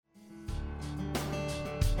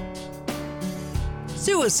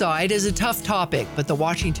Suicide is a tough topic, but the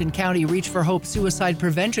Washington County Reach for Hope Suicide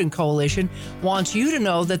Prevention Coalition wants you to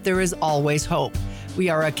know that there is always hope. We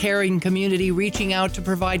are a caring community reaching out to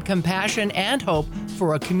provide compassion and hope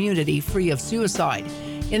for a community free of suicide.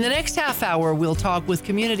 In the next half hour, we'll talk with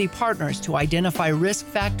community partners to identify risk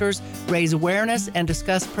factors, raise awareness, and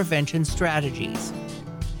discuss prevention strategies.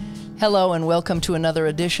 Hello and welcome to another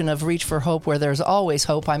edition of Reach for Hope, where there's always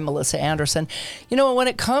hope. I'm Melissa Anderson. You know, when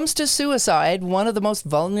it comes to suicide, one of the most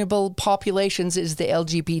vulnerable populations is the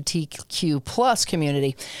LGBTQ plus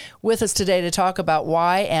community. With us today to talk about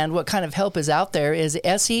why and what kind of help is out there is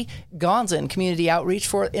Essie Gonzin, Community Outreach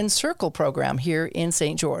for Encircle program here in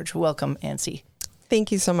St. George. Welcome, Essie. Thank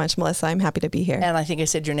you so much, Melissa. I'm happy to be here. And I think I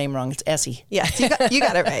said your name wrong. It's Essie. Yes, you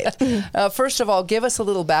got it right. First of all, give us a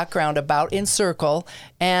little background about Encircle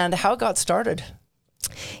and how it got started.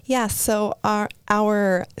 Yeah, so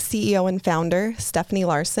our CEO and founder, Stephanie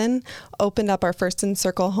Larson, opened up our first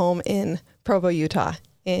Encircle home in Provo, Utah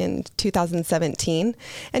in 2017.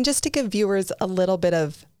 And just to give viewers a little bit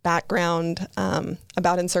of background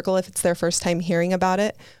about Encircle, if it's their first time hearing about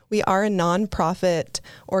it, we are a nonprofit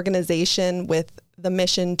organization with the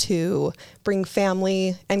mission to bring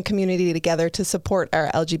family and community together to support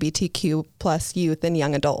our LGBTQ plus youth and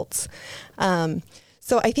young adults.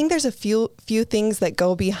 So I think there's a few things that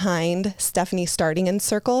go behind Stephanie starting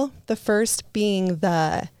Encircle. The first being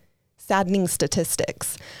the saddening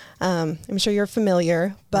statistics. I'm sure you're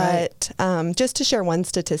familiar, but right. Just to share one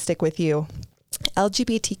statistic with you,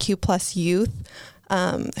 LGBTQ plus youth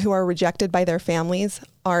who are rejected by their families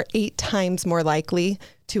are 8 times more likely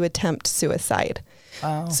to attempt suicide.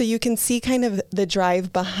 Wow. So you can see kind of the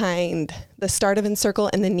drive behind the start of Encircle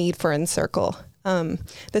and the need for Encircle.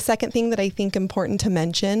 The second thing that I think important to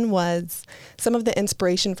mention was some of the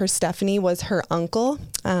inspiration for Stephanie was her uncle,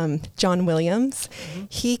 John Williams. Mm-hmm.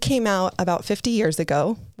 He came out about 50 years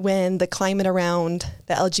ago when the climate around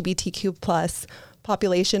the LGBTQ plus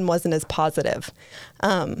population wasn't as positive.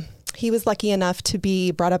 He was lucky enough to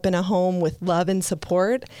be brought up in a home with love and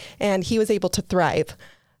support, and he was able to thrive.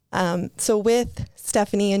 So with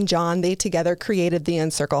Stephanie and John, they together created the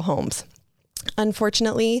Encircle homes.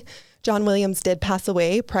 Unfortunately, John Williams did pass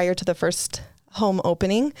away prior to the first home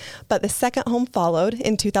opening, but the second home followed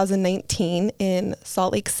in 2019 in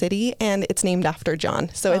Salt Lake City, and it's named after John.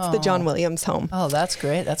 So it's the John Williams home. Oh, that's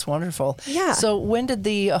great. That's wonderful. Yeah. So when did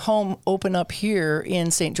the home open up here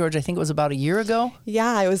in St. George? I think it was about a year ago?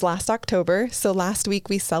 Yeah, it was last October. So last week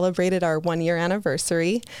we celebrated our 1-year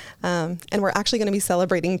anniversary, and we're actually going to be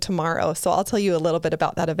celebrating tomorrow. So I'll tell you a little bit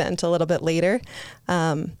about that event a little bit later.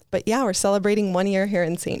 But yeah, we're celebrating 1 year here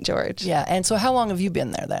in St. George. Yeah. And so how long have you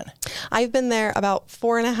been there then? I've been there about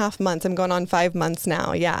 4.5 months. I'm going on 5 months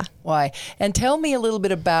now. Yeah. Why? And tell me a little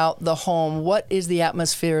bit about the home. What is the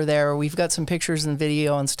atmosphere there? We've got some pictures and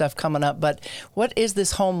video and stuff coming up, but what is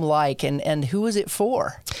this home like and who is it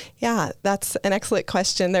for? Yeah, that's an excellent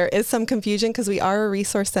question. There is some confusion because we are a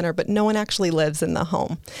resource center, but no one actually lives in the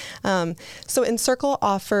home. So Encircle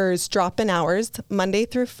offers drop-in hours Monday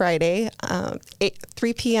through Friday,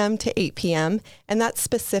 3 p.m. to 8 p.m., and that's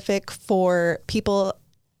specific for people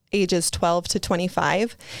ages 12 to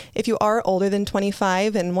 25. If you are older than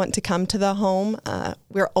 25 and want to come to the home,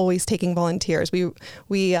 we're always taking volunteers.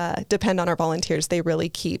 We depend on our volunteers. They really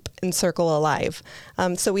keep Encircle alive.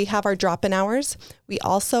 So we have our drop-in hours. We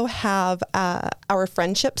also have our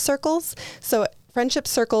friendship circles. So friendship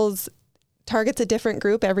circles targets a different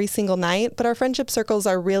group every single night, but our friendship circles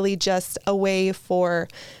are really just a way for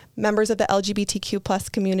members of the LGBTQ plus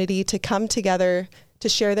community to come together to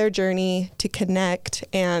share their journey, to connect,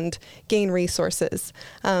 and gain resources.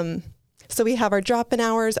 So we have our drop-in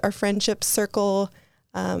hours, our friendship circles,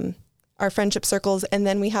 and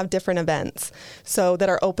then we have different events so that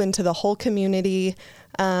are open to the whole community.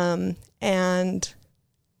 And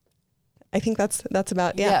I think that's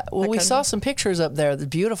about, yeah. Well, we saw some pictures up there. They're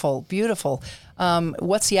beautiful, beautiful.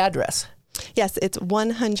 What's the address? Yes, it's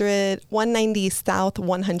 190 South,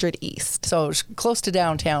 100 East. So it's close to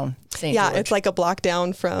downtown St. George. Yeah, it's like a block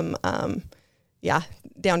down from,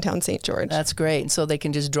 downtown St. George. That's great. So they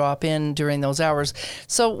can just drop in during those hours.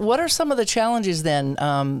 So what are some of the challenges then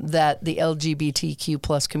that the LGBTQ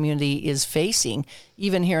plus community is facing,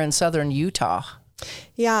 even here in southern Utah?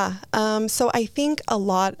 Yeah, so I think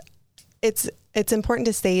it's important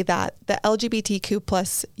to say that the LGBTQ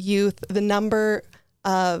plus youth, the number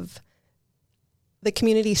of the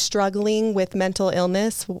community struggling with mental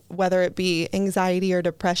illness, whether it be anxiety or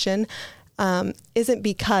depression, isn't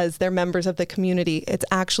because they're members of the community. It's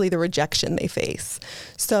actually the rejection they face.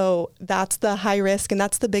 So that's the high risk, and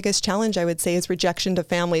that's the biggest challenge, I would say, is rejection to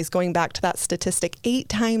families. Going back to that statistic, 8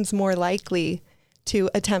 times more likely to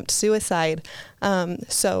attempt suicide.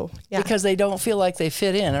 Because they don't feel like they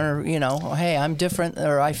fit in, or, hey, I'm different,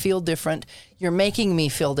 or I feel different. You're making me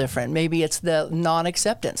feel different. Maybe it's the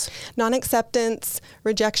non-acceptance,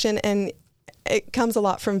 rejection, and it comes a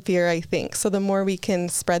lot from fear, I think. So the more we can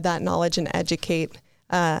spread that knowledge and educate,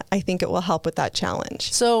 I think it will help with that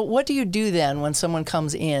challenge. So what do you do then when someone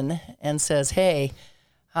comes in and says, hey,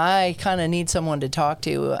 I kind of need someone to talk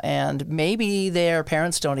to, and maybe their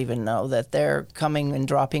parents don't even know that they're coming and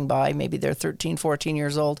dropping by. Maybe they're 13, 14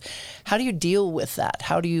 years old. How do you deal with that?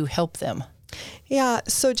 How do you help them? Yeah,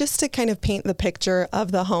 so just to kind of paint the picture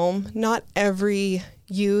of the home, not every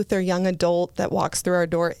youth or young adult that walks through our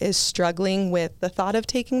door is struggling with the thought of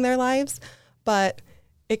taking their lives, but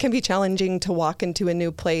it can be challenging to walk into a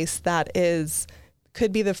new place that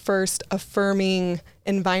could be the first affirming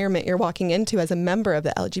environment you're walking into as a member of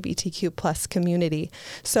the LGBTQ plus community.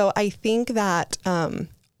 So I think that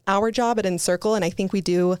our job at Encircle, and I think we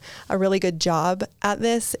do a really good job at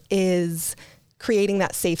this, is creating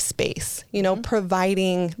that safe space,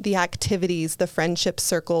 providing the activities, the friendship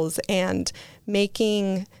circles, and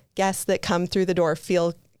making guests that come through the door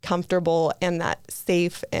feel comfortable and that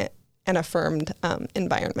safe and affirmed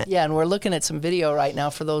environment. Yeah, and we're looking at some video right now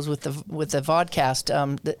for those with the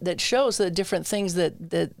vodcast that shows the different things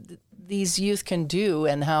that these youth can do,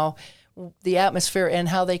 and how the atmosphere and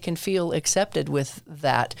how they can feel accepted with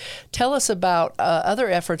that. Tell us about other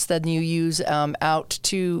efforts that you use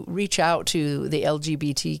to reach out to the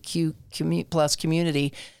LGBTQ plus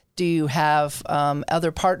community. Do you have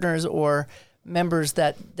other partners or members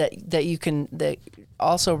that you can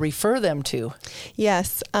also refer them to?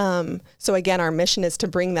 Yes. So again, our mission is to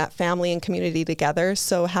bring that family and community together.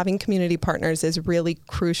 So having community partners is really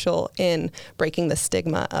crucial in breaking the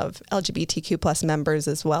stigma of LGBTQ plus members,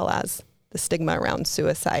 as well as the stigma around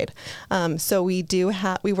suicide. So we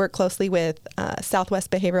work closely with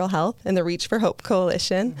Southwest Behavioral Health and the Reach for Hope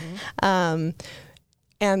Coalition.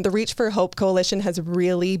 And the Reach for Hope Coalition has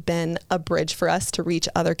really been a bridge for us to reach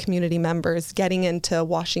other community members, getting into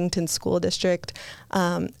Washington School District,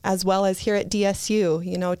 as well as here at DSU,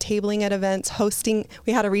 tabling at events, hosting.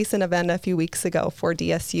 We had a recent event a few weeks ago for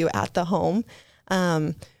DSU at the home.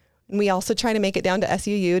 We also try to make it down to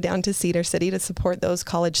SUU, down to Cedar City, to support those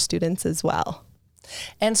college students as well.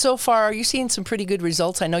 And so far, are you seeing some pretty good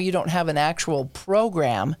results? I know you don't have an actual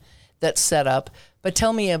program that's set up, but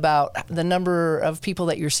tell me about the number of people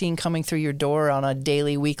that you're seeing coming through your door on a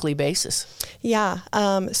daily, weekly basis. Yeah.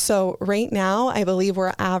 So right now, I believe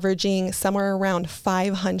we're averaging somewhere around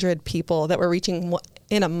 500 people that we're reaching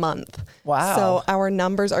in a month. Wow. So our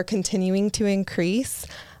numbers are continuing to increase.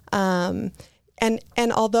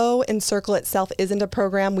 And although Encircle itself isn't a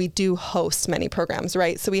program, we do host many programs,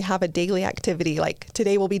 right? So we have a daily activity. Like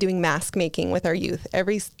today we'll be doing mask making with our youth.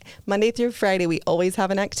 Every Monday through Friday, we always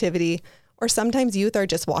have an activity. Or sometimes youth are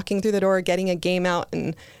just walking through the door, getting a game out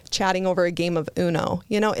and chatting over a game of Uno.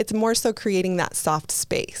 It's more so creating that soft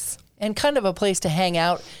space. And kind of a place to hang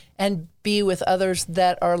out and be with others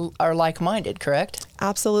that are like-minded, correct?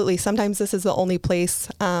 Absolutely. Sometimes this is the only place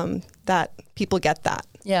that people get that.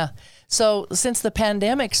 Yeah. So since the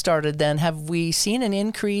pandemic started then, have we seen an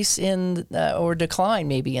increase in or decline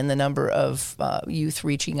maybe in the number of youth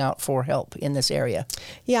reaching out for help in this area?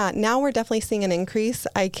 Yeah, now we're definitely seeing an increase.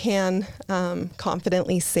 I can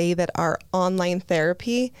confidently say that our online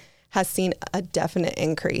therapy has seen a definite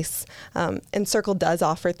increase. Encircle does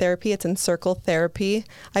offer therapy. It's Encircle Therapy.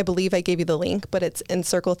 I believe I gave you the link, but it's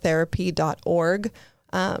encircletherapy.org,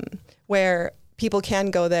 where people can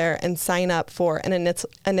go there and sign up for an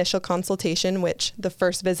initial consultation, which the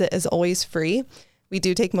first visit is always free. We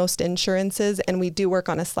do take most insurances, and we do work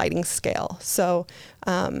on a sliding scale. So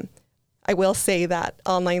I will say that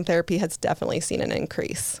online therapy has definitely seen an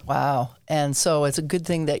increase. Wow. And so it's a good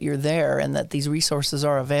thing that you're there and that these resources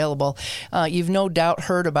are available. You've no doubt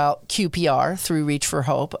heard about QPR through Reach for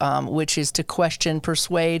Hope, which is to question,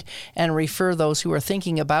 persuade, and refer those who are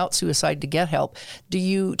thinking about suicide to get help. Do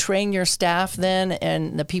you train your staff then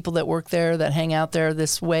and the people that work there, that hang out there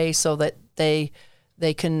this way, so that they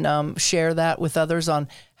can share that with others on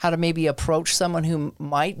how to maybe approach someone who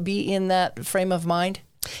might be in that frame of mind?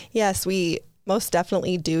 Yes, we most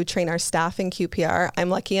definitely do train our staff in QPR.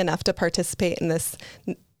 I'm lucky enough to participate in this.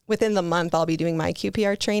 Within the month, I'll be doing my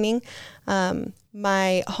QPR training.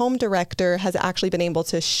 My home director has actually been able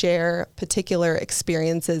to share particular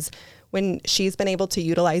experiences when she's been able to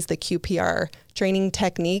utilize the QPR training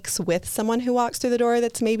techniques with someone who walks through the door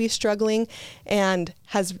that's maybe struggling and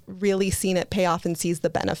has really seen it pay off and sees the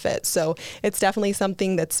benefit. So it's definitely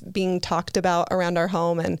something that's being talked about around our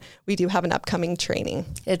home, and we do have an upcoming training.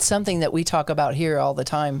 It's something that we talk about here all the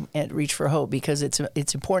time at Reach for Hope, because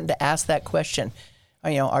it's important to ask that question.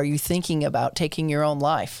 You know, are you thinking about taking your own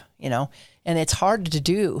life? You know, and it's hard to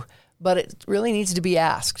do, but it really needs to be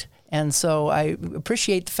asked. And so I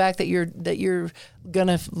appreciate the fact that you're going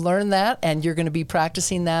to learn that, and you're going to be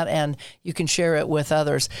practicing that, and you can share it with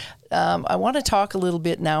others. I want to talk a little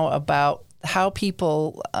bit now about how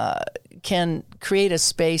people can create a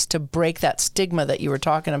space to break that stigma that you were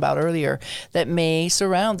talking about earlier that may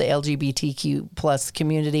surround the LGBTQ plus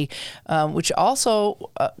community, which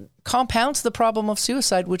also compounds the problem of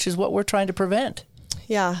suicide, which is what we're trying to prevent.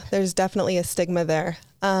 Yeah, there's definitely a stigma there.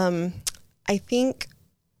 I think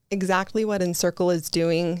exactly what Encircle is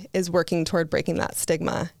doing is working toward breaking that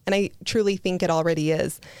stigma. And I truly think it already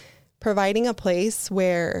is. Providing a place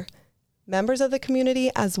where members of the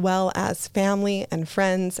community, as well as family and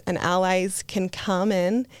friends and allies, can come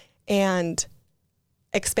in and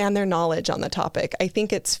expand their knowledge on the topic. I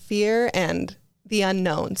think it's fear and the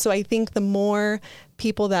unknown. So I think the more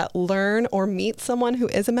people that learn or meet someone who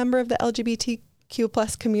is a member of the LGBTQ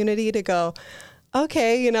plus community to go,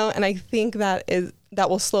 okay, you know, and I think that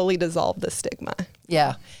will slowly dissolve the stigma.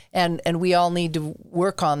 Yeah. And we all need to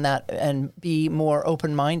work on that and be more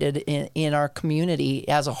open-minded in our community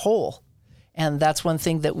as a whole. And that's one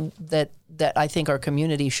thing that I think our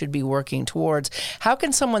community should be working towards. How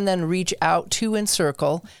can someone then reach out to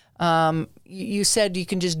Encircle? You said you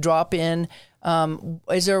can just drop in.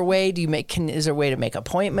 Is there a way is there a way to make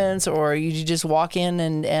appointments, or you just walk in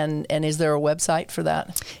and is there a website for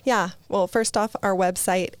that? Yeah. Well, first off, our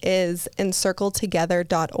website is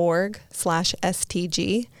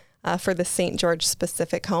encircletogether.org/STG for the St. George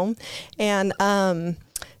specific home. And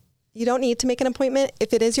you don't need to make an appointment.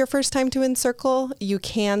 If it is your first time to Encircle, you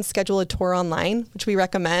can schedule a tour online, which we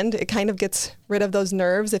recommend. It kind of gets rid of those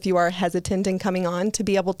nerves if you are hesitant in coming on, to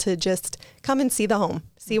be able to just come and see the home,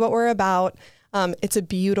 see what we're about. It's a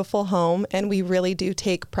beautiful home, and we really do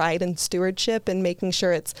take pride in stewardship and making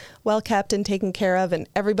sure it's well kept and taken care of, and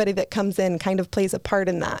everybody that comes in kind of plays a part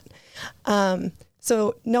in that.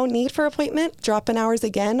 So no need for appointment. Drop-in hours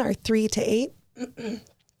again are 3 to 8.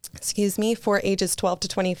 For ages 12 to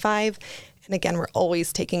 25. And again, we're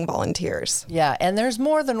always taking volunteers. Yeah, and there's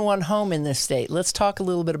more than one home in this state. Let's talk a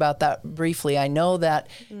little bit about that briefly. I know that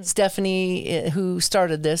Stephanie, who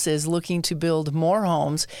started this, is looking to build more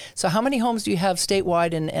homes. So how many homes do you have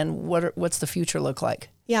statewide, and what's the future look like?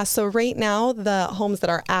 Yeah, so right now, the homes that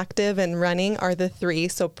are active and running are the 3.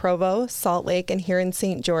 So Provo, Salt Lake, and here in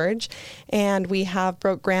St. George. And we have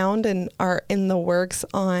broke ground and are in the works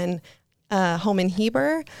on home in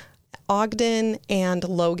Heber, Ogden, and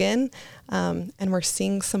Logan. And we're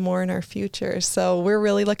seeing some more in our future. So we're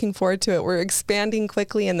really looking forward to it. We're expanding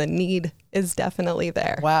quickly, and the need is definitely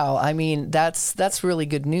there. Wow. I mean, that's really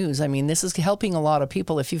good news. I mean, this is helping a lot of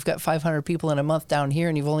people. If you've got 500 people in a month down here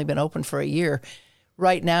and you've only been open for a year,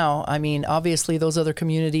 right now, I mean, obviously those other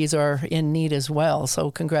communities are in need as well. So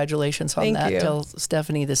congratulations on that. Tell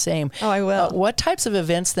Stephanie the same. Oh, I will. What types of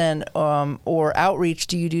events then or outreach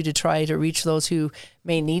do you do to try to reach those who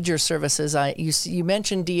may need your services? You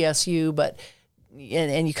mentioned DSU, but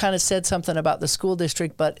and you kind of said something about the school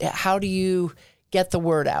district, but how do you get the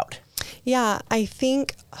word out? Yeah, I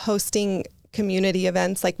think hosting community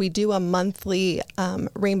events, like we do a monthly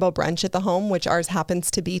rainbow brunch at the home, which ours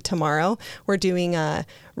happens to be tomorrow. We're doing a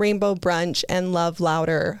rainbow brunch and Love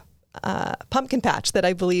Louder pumpkin patch that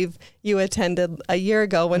I believe you attended a year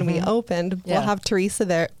ago when we opened. Yeah. We'll have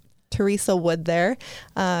Teresa Wood there.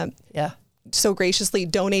 So graciously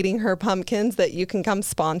donating her pumpkins that you can come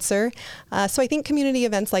sponsor. So I think community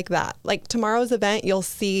events like that, like tomorrow's event, you'll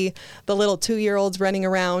see the little 2-year-olds running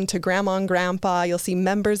around to grandma and grandpa. You'll see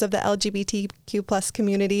members of the LGBTQ plus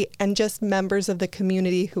community and just members of the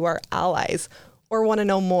community who are allies or want to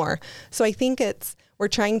know more. So I think we're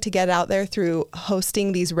trying to get out there through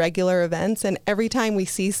hosting these regular events. And every time we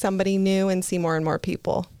see somebody new and see more and more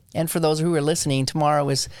people. And for those who are listening, tomorrow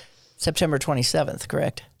is September 27th,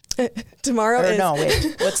 correct? Tomorrow is... No,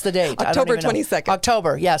 wait. What's the date? October 22nd.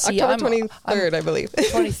 October, yeah. See, October 23rd, I believe.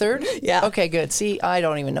 23rd? Yeah. Okay, good. See, I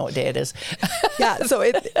don't even know what day it is. Yeah, so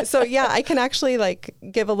I can actually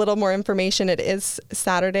give a little more information. It is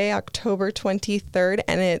Saturday, October 23rd,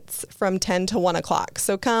 and it's from 10 to 1 o'clock.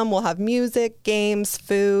 So come, we'll have music, games,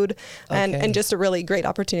 food, and just a really great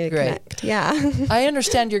opportunity to connect. Yeah. I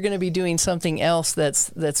understand you're going to be doing something else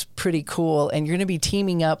that's pretty cool, and you're going to be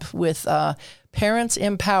teaming up with Parents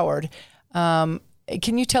Empowered.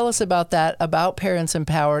 Can you tell us about that, about Parents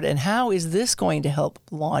Empowered, and how is this going to help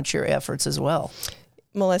launch your efforts as well?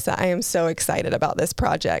 Melissa, I am so excited about this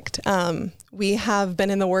project. We have been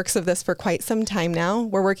in the works of this for quite some time now.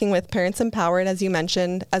 We're working with Parents Empowered, as you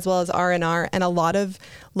mentioned, as well as R&R and a lot of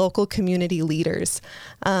local community leaders.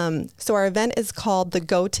 So our event is called the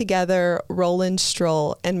Go Together Roll and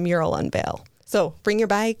Stroll and Mural Unveil. So bring your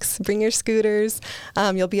bikes, bring your scooters.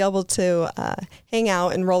 You'll be able to hang out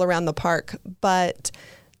and roll around the park. But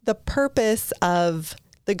the purpose of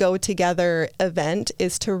the Go Together event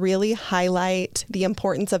is to really highlight the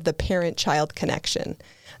importance of the parent-child connection.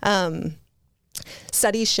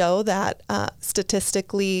 Studies show that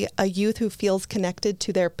statistically, a youth who feels connected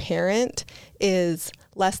to their parent is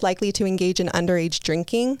less likely to engage in underage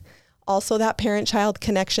drinking. Also, that parent-child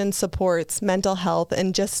connection supports mental health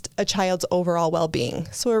and just a child's overall well-being.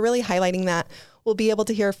 So we're really highlighting that. We'll be able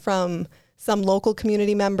to hear from some local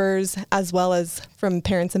community members as well as from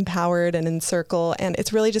Parents Empowered and Encircle, and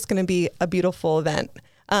it's really just going to be a beautiful event.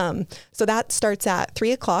 So that starts at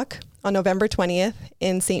 3 o'clock on November 20th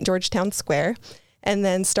in St. George Town Square. And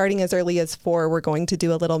then starting as early as 4, we're going to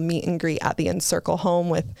do a little meet and greet at the Encircle home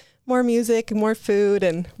with more music, more food,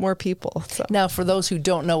 and more people. So. Now, for those who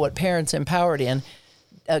don't know what Parents Empowered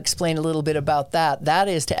explain a little bit about that. That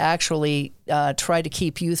is to actually try to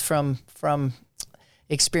keep youth from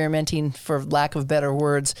experimenting, for lack of better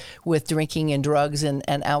words, with drinking and drugs and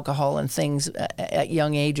alcohol and things at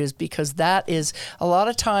young ages, because that is a lot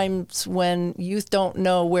of times when youth don't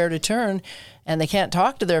know where to turn and they can't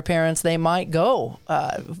talk to their parents, they might go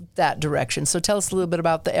that direction. So tell us a little bit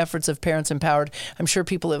about the efforts of Parents Empowered. I'm sure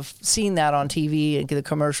people have seen that on TV and the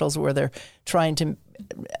commercials where they're trying to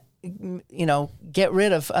get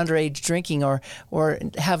rid of underage drinking or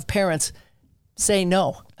have parents say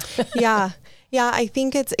no. Yeah, I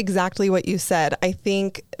think it's exactly what you said. I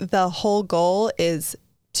think the whole goal is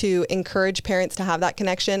to encourage parents to have that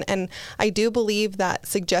connection. And I do believe that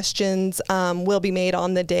suggestions will be made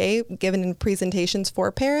on the day, given in presentations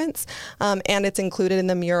for parents, and it's included in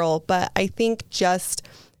the mural. But I think just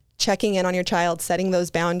checking in on your child, setting those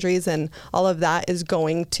boundaries and all of that is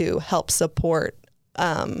going to help support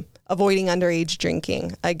avoiding underage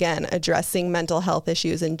drinking, again, addressing mental health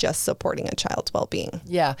issues and just supporting a child's well-being.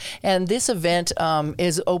 Yeah, and this event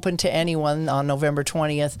is open to anyone on November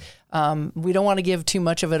 20th. We don't want to give too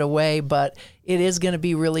much of it away, but it is going to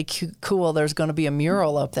be really cool. There's going to be a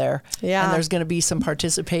mural up there, and there's going to be some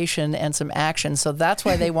participation and some action. So that's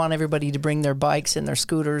why they want everybody to bring their bikes and their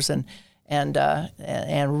scooters and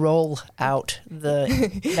roll out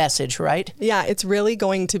the message, right? Yeah, it's really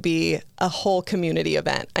going to be a whole community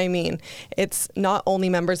event. I mean, it's not only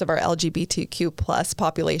members of our LGBTQ plus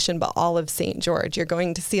population, but all of St. George. You're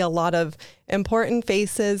going to see a lot of important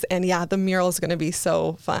faces, and the mural is going to be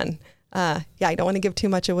so fun. I don't want to give too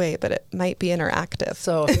much away, but it might be interactive.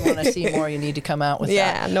 So if you want to see more, you need to come out with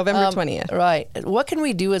that. Yeah, November 20th. Right. What can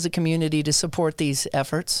we do as a community to support these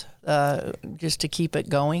efforts, just to keep it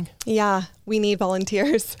going? Yeah, we need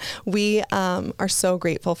volunteers. We are so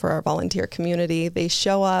grateful for our volunteer community. They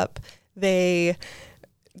show up. They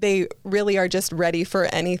really are just ready for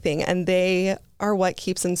anything, and they are what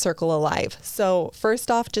keeps Encircle alive. So first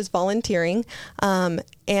off, just volunteering. And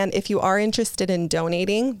if you are interested in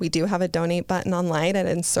donating, we do have a donate button online at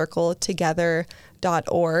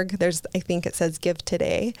encircletogether.org. I think it says Give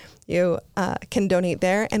Today. You can donate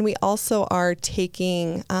there. And we also are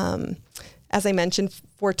taking, as I mentioned,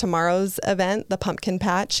 for tomorrow's event, the Pumpkin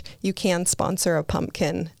Patch, you can sponsor a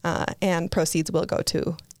pumpkin and proceeds will go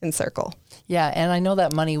to Encircle. Yeah, and I know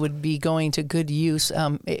that money would be going to good use.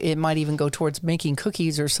 It might even go towards making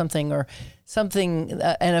cookies or something,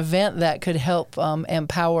 an event that could help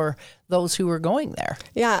empower those who are going there.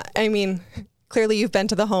 Yeah, I mean, clearly you've been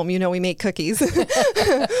to the home, we make cookies.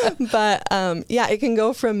 But it can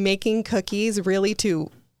go from making cookies really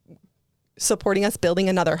to supporting us building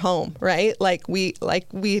another home, right? Like we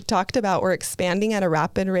talked about, we're expanding at a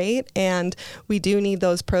rapid rate, and we do need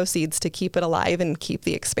those proceeds to keep it alive and keep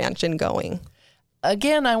the expansion going.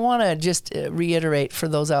 Again, I want to just reiterate for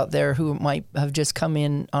those out there who might have just come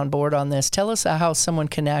in on board on this, tell us how someone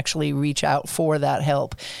can actually reach out for that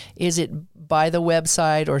help. Is it by the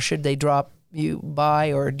website, or should they drop you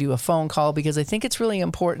by or do a phone call? Because I think it's really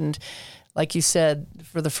important. Like you said,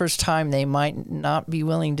 for the first time, they might not be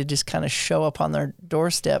willing to just kind of show up on their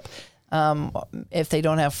doorstep. If they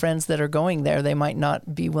don't have friends that are going there, they might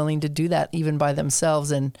not be willing to do that even by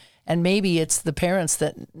themselves. And maybe it's the parents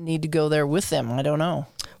that need to go there with them. I don't know.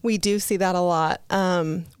 We do see that a lot.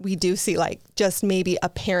 We do see like just maybe a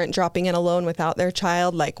parent dropping in alone without their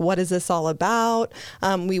child. Like, what is this all about?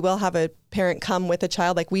 We will have a parent come with a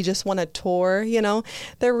child. Like, we just want a tour, you know.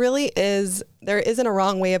 There isn't a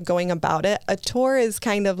wrong way of going about it. A tour is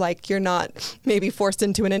kind of like you're not maybe forced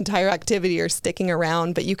into an entire activity or sticking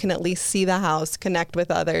around, but you can at least see the house, connect with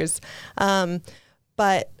others.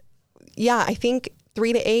 But yeah, I think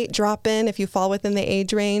 3 to 8 drop in if you fall within the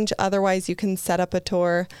age range. Otherwise, you can set up a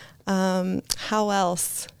tour. How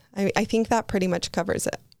else? I think that pretty much covers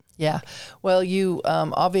it. Yeah. Well, you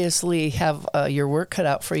obviously have your work cut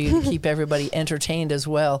out for you to keep everybody entertained as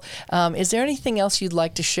well. Is there anything else you'd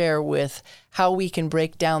like to share with how we can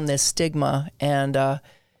break down this stigma? And,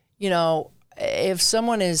 if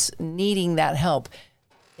someone is needing that help,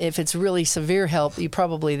 if it's really severe help,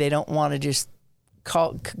 they don't want to just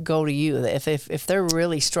go to you. If they're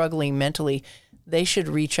really struggling mentally, they should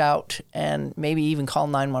reach out and maybe even call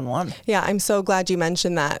 911. Yeah, I'm so glad you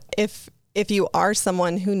mentioned that. If you are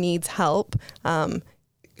someone who needs help,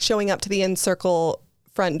 showing up to the Encircle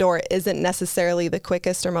front door isn't necessarily the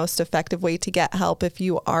quickest or most effective way to get help. If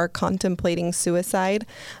you are contemplating suicide,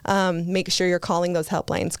 make sure you're calling those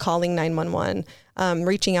helplines, calling 911,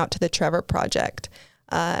 reaching out to the Trevor Project.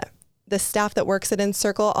 The staff that works at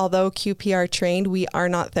Encircle, although QPR trained, we are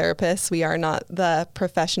not therapists. We are not the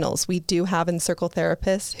professionals. We do have Encircle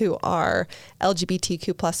therapists who are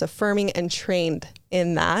LGBTQ plus affirming and trained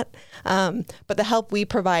in that. But the help we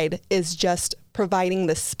provide is just providing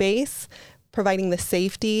the space, providing the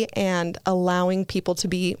safety, and allowing people to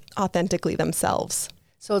be authentically themselves.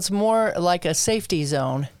 So it's more like a safety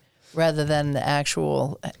zone rather than the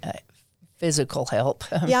actual physical help.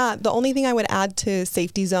 Yeah, the only thing I would add to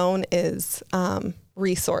safety zone is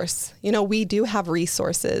resource. You know, we do have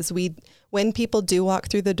resources. When people do walk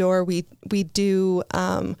through the door, we do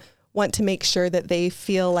want to make sure that they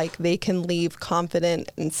feel like they can leave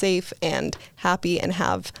confident and safe and happy and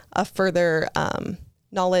have a further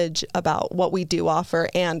knowledge about what we do offer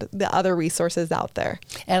and the other resources out there.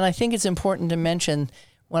 And I think it's important to mention,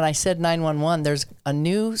 when I said 911, there's a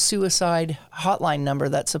new suicide hotline number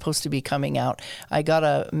that's supposed to be coming out. I got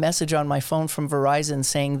a message on my phone from Verizon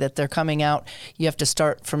saying that they're coming out. You have to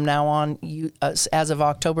start from now on, as of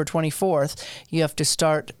October 24th, you have to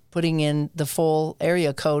start putting in the full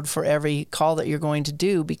area code for every call that you're going to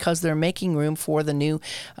do, because they're making room for the new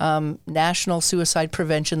National Suicide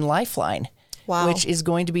Prevention Lifeline, which is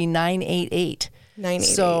going to be 988.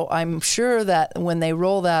 So I'm sure that when they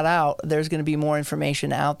roll that out, there's going to be more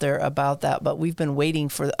information out there about that. But we've been waiting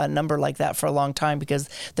for a number like that for a long time, because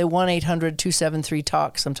the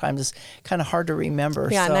 1-800-273-TALK sometimes is kind of hard to remember.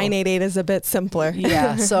 Yeah, so 988 is a bit simpler.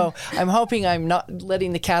 Yeah, so I'm hoping I'm not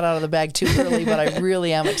letting the cat out of the bag too early, but I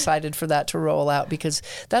really am excited for that to roll out, because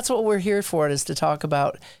that's what we're here for, is to talk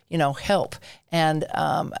about, help. And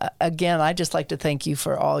again, I'd just like to thank you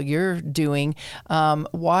for all you're doing.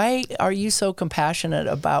 Why are you so compassionate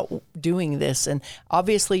about doing this? And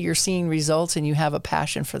obviously you're seeing results and you have a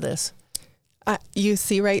passion for this. You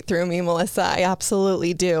see right through me, Melissa. I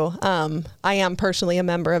absolutely do. I am personally a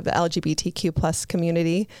member of the LGBTQ plus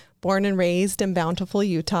community, born and raised in Bountiful,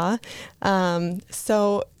 Utah.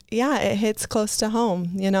 So yeah, it hits close to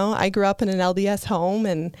home. I grew up in an LDS home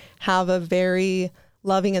and have a very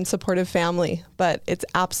loving and supportive family, but it's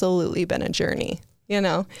absolutely been a journey.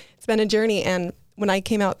 It's been a journey. And when I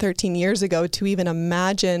came out 13 years ago, to even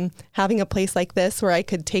imagine having a place like this where I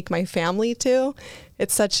could take my family to,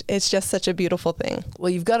 it's just such a beautiful thing. Well,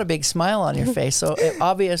 you've got a big smile on your face. So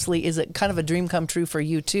obviously, is it kind of a dream come true for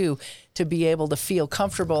you too, to be able to feel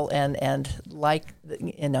comfortable and like,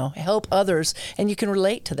 help others, and you can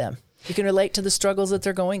relate to them. You can relate to the struggles that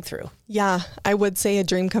they're going through. Yeah, I would say a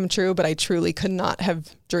dream come true, but I truly could not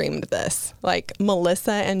have dreamed this. Like,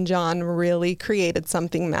 Melissa and John really created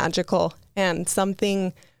something magical and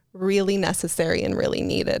something really necessary and really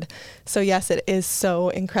needed. So yes, it is so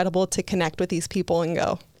incredible to connect with these people and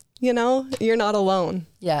go, you're not alone.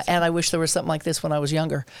 Yeah, and I wish there was something like this when I was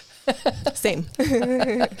younger. Same.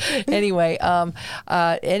 Anyway,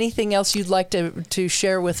 anything else you'd like to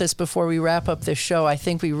share with us before we wrap up this show? I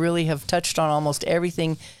think we really have touched on almost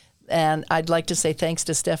everything. And I'd like to say thanks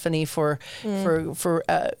to Stephanie for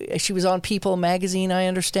she was on People magazine, I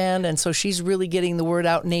understand. And so she's really getting the word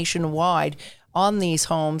out nationwide on these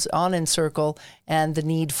homes, on Encircle, and the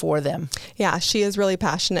need for them. Yeah, she is really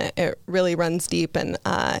passionate. It really runs deep and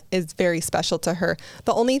is very special to her.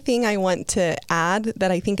 The only thing I want to add that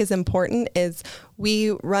I think is important is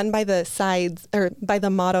we run by the sides, or by the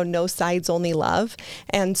motto, no sides, only love.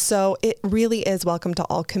 And so it really is welcome to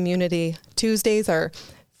all community. Tuesdays are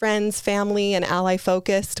friends, family, and ally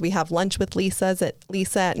focused. We have lunch with Lisa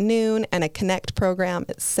at noon and a Connect program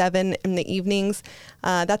at 7 in the evenings.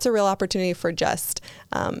 That's a real opportunity for just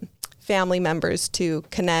family members to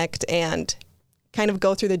connect and kind of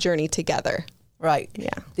go through the journey together. Right. Yeah.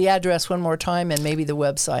 The address one more time and maybe the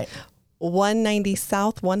website. 190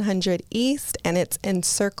 South, 100 East, and it's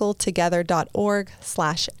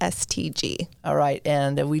encircletogether.org/STG. All right.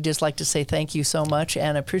 And we just like to say thank you so much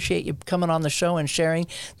and appreciate you coming on the show and sharing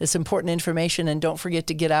this important information. And don't forget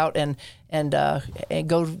to get out and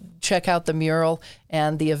go check out the mural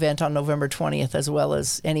and the event on November 20th, as well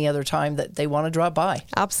as any other time that they want to drop by.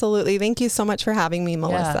 Absolutely. Thank you so much for having me,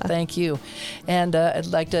 Melissa. Yeah, thank you. And I'd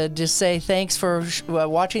like to just say thanks for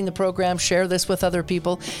watching the program. Share this with other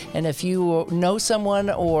people. And if you know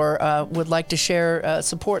someone or would like to share,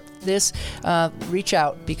 support this, reach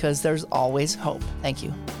out, because there's always hope. Thank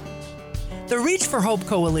you. The Reach for Hope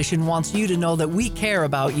Coalition wants you to know that we care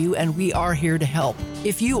about you and we are here to help.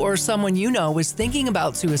 If you or someone you know is thinking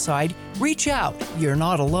about suicide, reach out. You're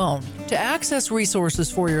not alone. To access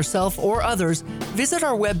resources for yourself or others, visit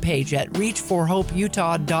our webpage at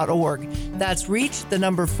reachforhopeutah.org. That's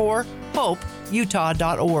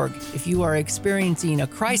hopeutah.org. If you are experiencing a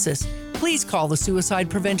crisis, please call the Suicide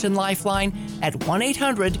Prevention Lifeline at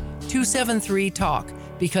 1-800-273-TALK,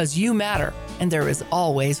 because you matter and there is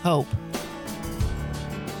always hope.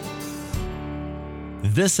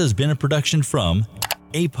 This has been a production from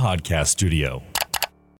A Podcast Studio.